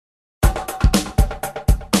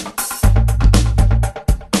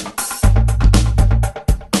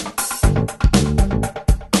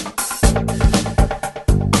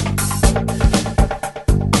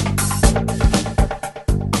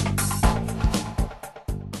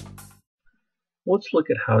Let's look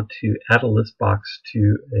at how to add a list box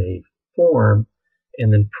to a form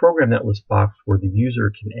and then program that list box where the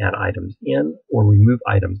user can add items in or remove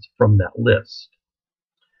items from that list.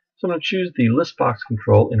 So I'm going to choose the list box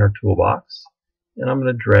control in our toolbox, and I'm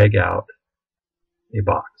going to drag out a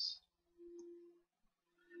box.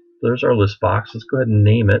 There's our list box. Let's go ahead and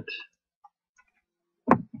name it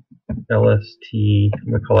LST. I'm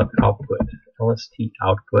going to call it output. LST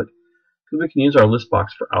output. Because we can use our list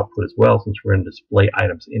box for output as well, since we're going to display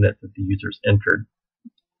items in it that the user's entered.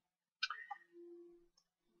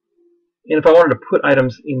 And if I wanted to put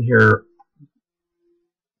items in here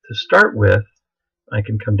to start with, I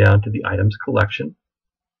can come down to the items collection,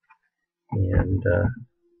 and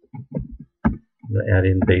I'm going to add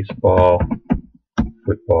in baseball,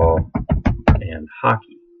 football, and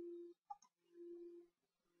hockey.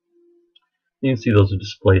 You can see those are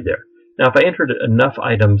displayed there. Now if I entered enough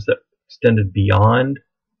items that extended beyond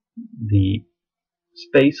the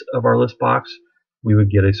space of our list box, we would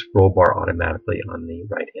get a scroll bar automatically on the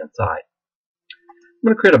right hand side. I'm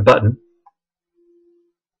going to create a button.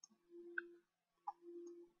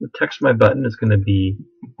 The text of my button is going to be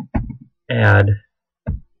add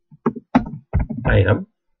item,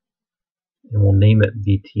 and we'll name it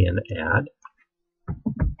BTN add.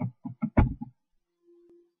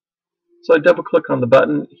 So I double click on the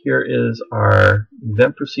button. Here is our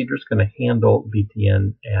event procedure. It's going to handle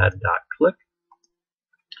BTN add.click.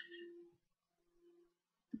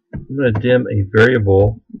 I'm going to dim a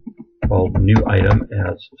variable called new item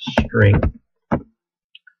as string.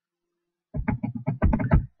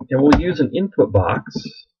 And we'll use an input box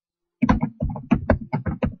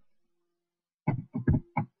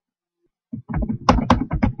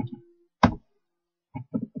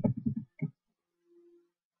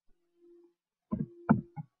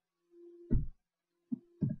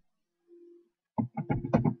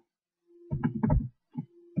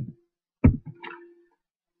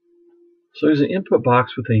So there's an input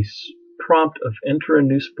box with a prompt of enter a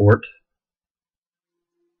new sport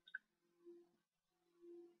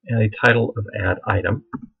and a title of add item.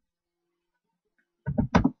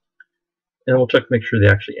 And we'll check to make sure they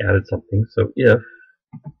actually added something. So if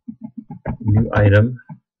new item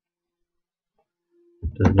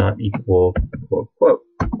does not equal quote quote,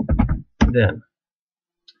 then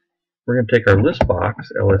we're going to take our list box,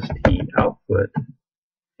 LST output.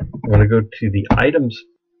 We're going to go to the items.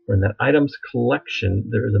 In that items collection,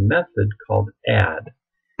 there is a method called add.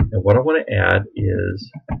 And what I want to add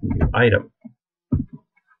is new item.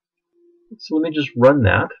 So let me just run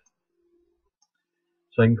that.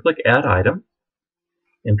 So I can click add item,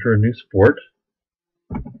 enter a new sport.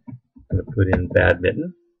 I'm going to put in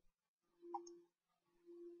badminton.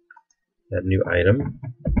 Add new item,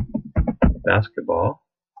 basketball.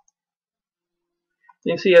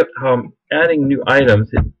 And you see how I'm adding new items.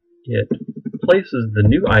 It places the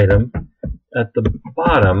new item at the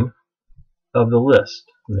bottom of the list.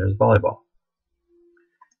 And there's volleyball.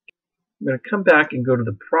 I'm going to come back and go to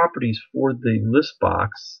the properties for the list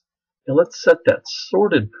box, and let's set that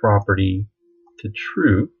sorted property to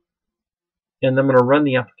true, and I'm going to run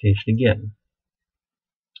the application again.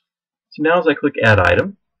 So now as I click add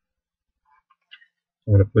item,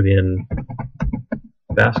 I'm going to put in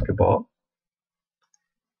basketball,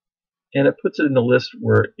 and it puts it in the list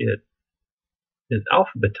where it is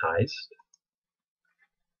alphabetized.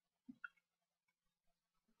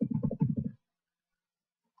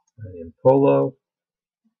 In polo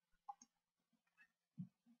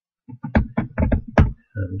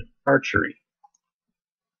and archery.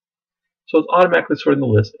 So it's automatically sorting the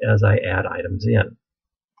list as I add items in. I'm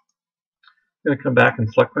going to come back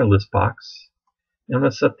and select my list box, and I'm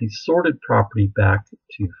going to set the sorted property back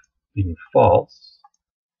to being false,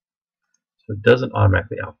 so it doesn't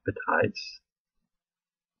automatically alphabetize.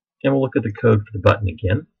 And we'll look at the code for the button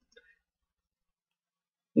again.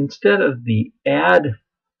 Instead of the add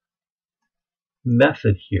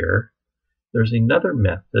method here, there's another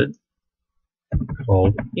method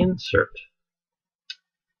called insert.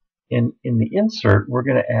 And in the insert, we're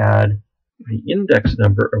going to add the index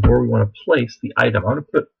number of where we want to place the item. I'm going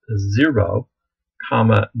to put 0,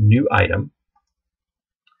 comma, new item.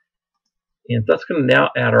 And that's going to now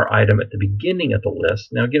add our item at the beginning of the list.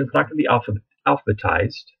 Now again, it's not going to be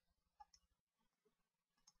alphabetized.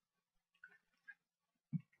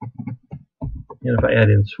 And if I add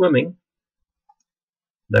in swimming,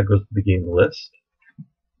 that goes to the beginning of the list.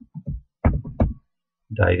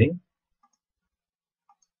 Diving.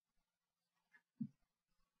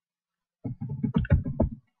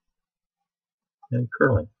 And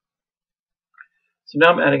curling. So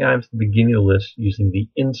now I'm adding items to the beginning of the list using the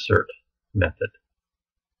insert method.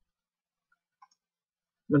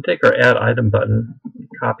 going to take our Add Item button,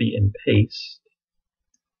 copy and paste.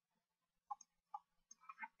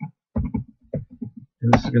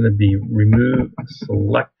 And this is going to be Remove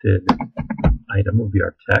Selected Item will be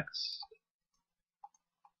our text.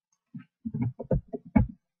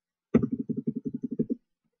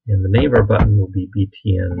 And the name of our button will be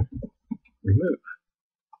BTN Remove.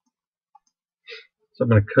 So I'm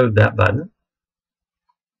going to code that button.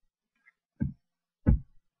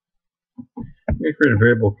 I'm going to create a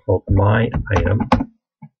variable called myItem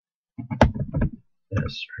and a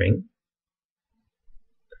string.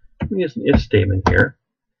 I'm going to use an if statement here.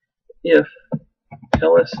 If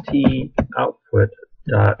lst output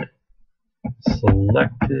dot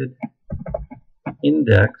selected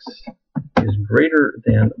index is greater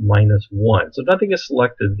than -1. So nothing is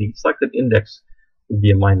selected. The selected index would be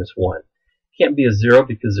a -1. It can't be a 0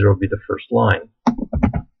 because 0 would be the first line.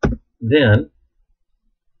 Then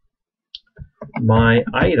my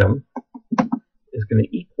item is going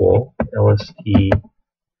to equal lst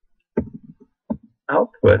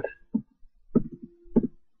output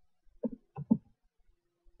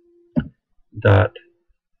dot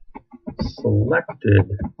selected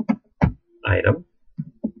item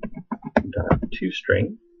dot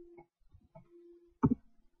toString.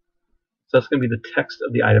 So that's going to be the text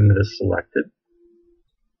of the item that is selected.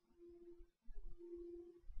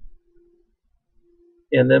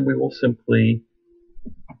 And then we will simply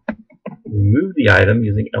remove the item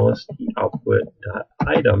using lst output dot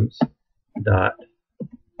items dot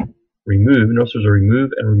remove. Notice there's a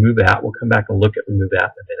remove and remove at. We'll come back and look at remove at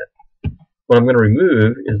in a minute. What I'm going to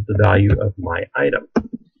remove is the value of my item.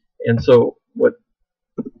 And so what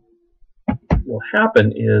will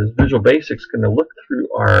happen is Visual Basic is going to look through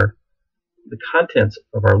the contents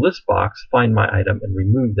of our list box, find my item, and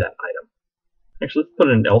remove that item. Actually, let's put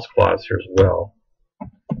in an else clause here as well.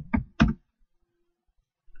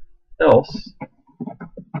 Else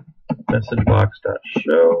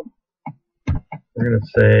messagebox.show. We're going to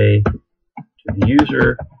say to the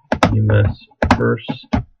user, you must first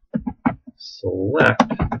select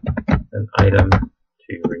an item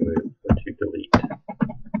to remove or to delete.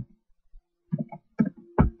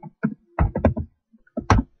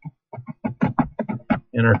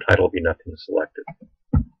 And our title will be nothing selected.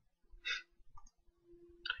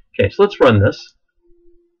 Okay, so let's run this.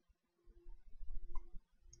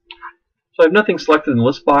 So I have nothing selected in the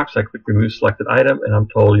list box. I click Remove Selected Item, and I'm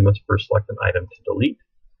told you must first select an item to delete.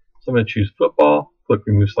 So I'm going to choose football, click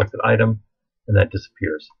Remove Selected Item, and that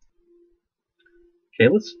disappears. Okay,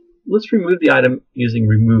 let's remove the item using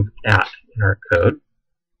remove at in our code.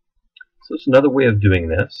 So it's another way of doing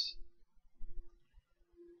this.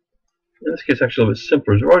 In this case, actually a little bit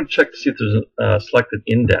simpler. We've already checked to see if there's a selected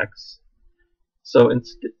index. So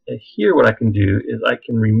here what I can do is I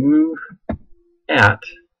can remove at,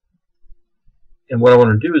 and what I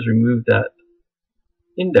want to do is remove that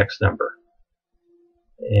index number.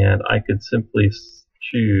 And I could simply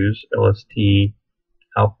choose lst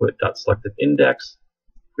output.selectedIndex,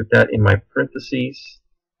 put that in my parentheses.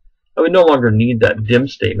 I would no longer need that dim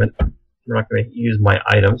statement. I'm not going to use my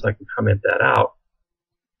items. I can comment that out.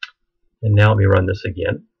 And now let me run this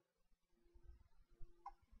again.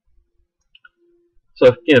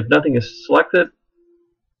 So if nothing is selected,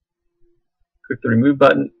 click the remove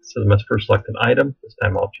button. It says I must first select an item. This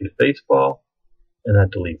time I'll choose baseball, and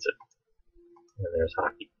that deletes it. And there's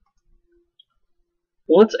hockey.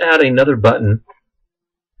 Well, let's add another button.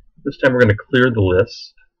 This time we're going to clear the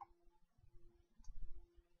list.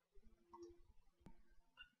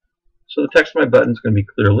 So the text of my button is going to be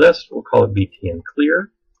clear list. We'll call it BTN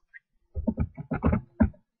clear.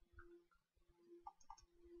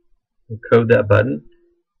 We'll code that button.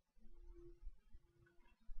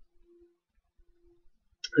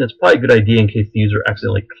 And it's probably a good idea in case the user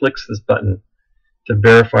accidentally clicks this button to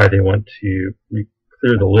verify they want to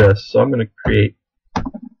clear the list. So I'm going to create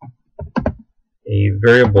a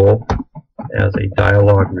variable as a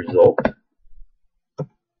dialog result.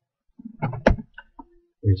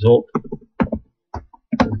 Result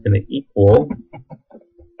is going to equal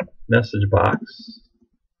message box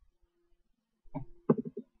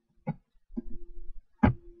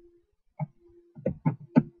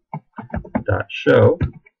dot show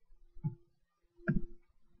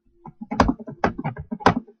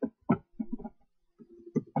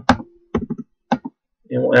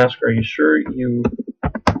and we'll ask, are you sure you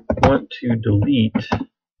want to delete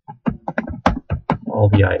all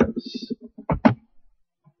the items?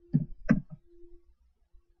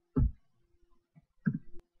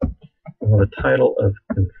 We'll have a title of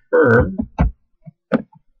confirm,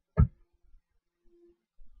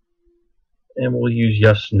 and we'll use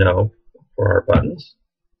yes, no for our buttons.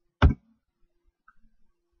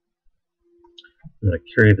 I'm going to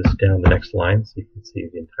carry this down the next line so you can see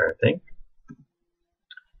the entire thing.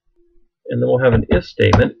 And then we'll have an if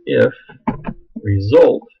statement if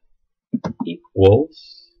result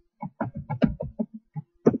equals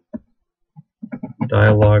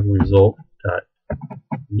dialog result dot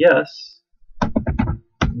yes,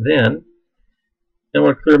 then I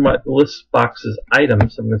want to clear my list box's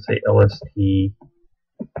items. I'm going to say lst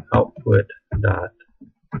output dot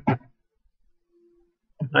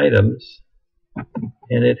items,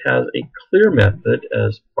 and it has a clear method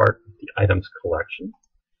as part of the items collection,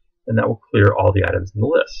 and that will clear all the items in the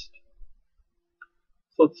list.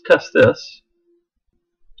 So let's test this.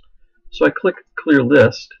 So I click clear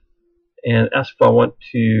list and ask if I want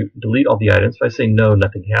to delete all the items. If I say no,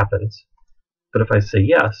 nothing happens. But if I say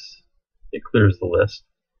yes, it clears the list,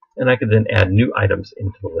 and I can then add new items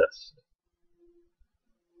into the list.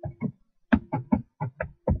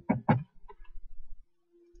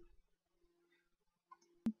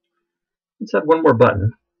 Let's add one more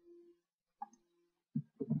button.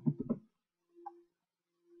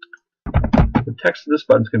 The text of this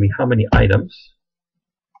button is going to be how many items,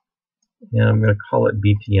 and I'm going to call it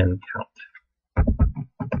btn count.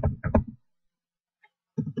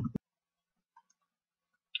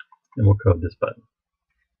 And we'll code this button.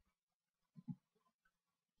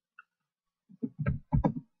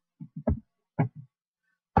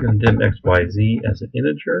 I'm going to dim xyz as an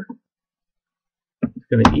integer. It's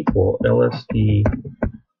going to equal lst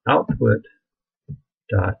output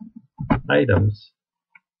dot items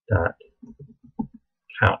dot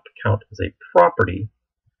count. Count is a property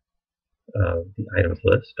of the items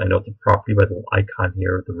list. I know it's a property by the little icon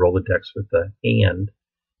here, the Rolodex with the and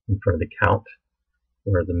in front of the count,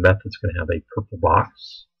 where the method's going to have a purple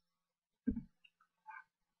box.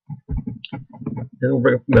 Then we'll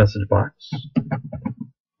bring up the message box.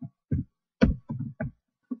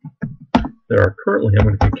 There are currently, I'm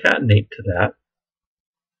going to concatenate to that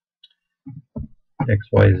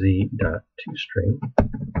xyz.toString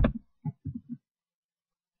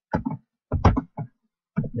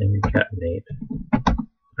and concatenate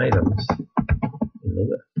items in the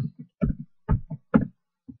list.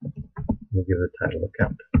 We'll give it a title of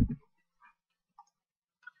count.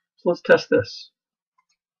 So let's test this.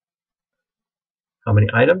 How many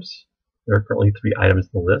items? There are currently 3 items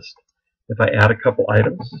in the list. If I add a couple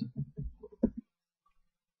items,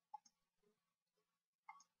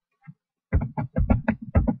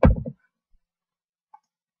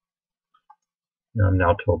 now I'm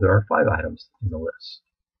now told there are 5 items in the list.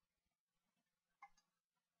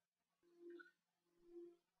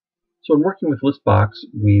 So in working with Listbox,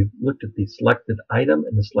 we've looked at the selected item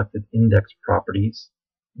and the selected index properties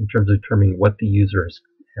in terms of determining what the user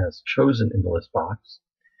has chosen in the Listbox.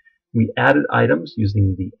 We added items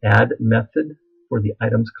using the add method for the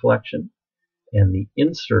items collection and the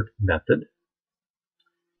insert method.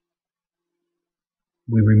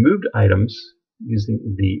 We removed items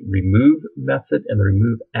using the remove method and the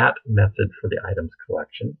remove at method for the items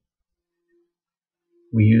collection.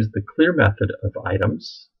 We used the clear method of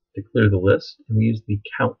items to clear the list, and we used the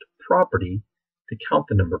count property to count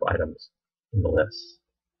the number of items in the list.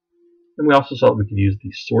 And we also saw that we could use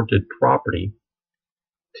the sorted property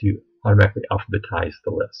to automatically alphabetize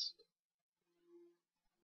the list.